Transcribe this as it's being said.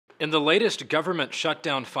In the latest government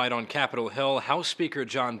shutdown fight on Capitol Hill, House Speaker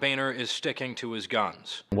John Boehner is sticking to his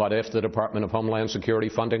guns. What if the Department of Homeland Security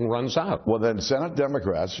funding runs out? Well, then Senate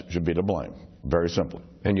Democrats should be to blame, very simply.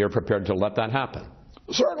 And you're prepared to let that happen?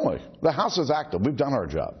 Certainly. The House is active. We've done our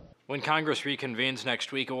job. When Congress reconvenes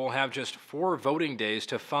next week, it will have just 4 voting days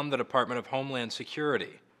to fund the Department of Homeland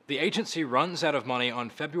Security. The agency runs out of money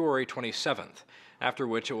on February 27th, after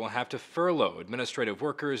which it will have to furlough administrative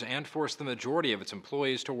workers and force the majority of its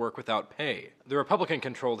employees to work without pay. The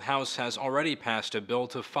Republican-controlled House has already passed a bill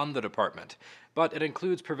to fund the department, but it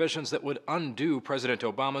includes provisions that would undo President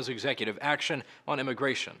Obama's executive action on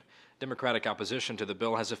immigration. Democratic opposition to the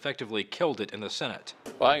bill has effectively killed it in the Senate.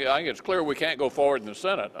 Well, I think it's clear we can't go forward in the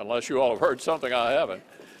Senate unless you all have heard something I haven't.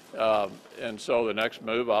 And so the next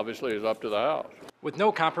move, obviously, is up to the House. With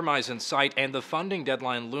no compromise in sight and the funding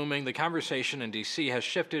deadline looming, the conversation in D.C. has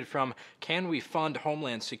shifted from can we fund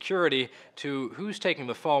Homeland Security to who's taking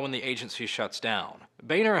the fall when the agency shuts down.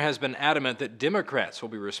 Boehner has been adamant that Democrats will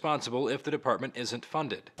be responsible if the department isn't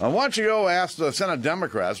funded. Why don't you go ask the Senate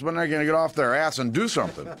Democrats when they're going to get off their ass and do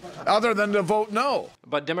something, other than to vote no?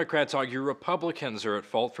 But Democrats argue Republicans are at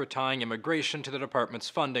fault for tying immigration to the department's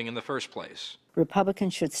funding in the first place.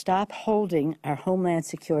 Republicans should stop holding our Homeland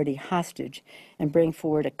Security hostage and bring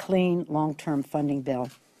forward a clean, long-term funding bill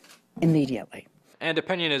immediately. And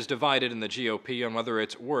opinion is divided in the GOP on whether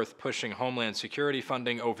it's worth pushing Homeland Security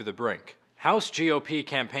funding over the brink. House GOP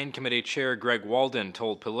Campaign Committee Chair Greg Walden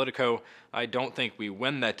told Politico, "I don't think we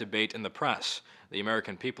win that debate in the press. The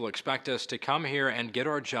American people expect us to come here and get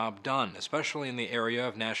our job done, especially in the area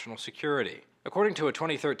of national security." According to a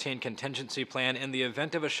 2013 contingency plan, in the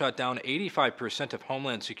event of a shutdown, 85% of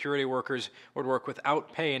Homeland Security workers would work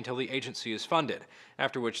without pay until the agency is funded,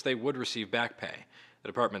 after which they would receive back pay. The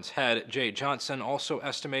department's head, Jay Johnson, also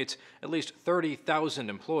estimates at least 30,000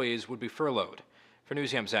 employees would be furloughed. For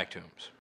Newsyam's Zach Toombs.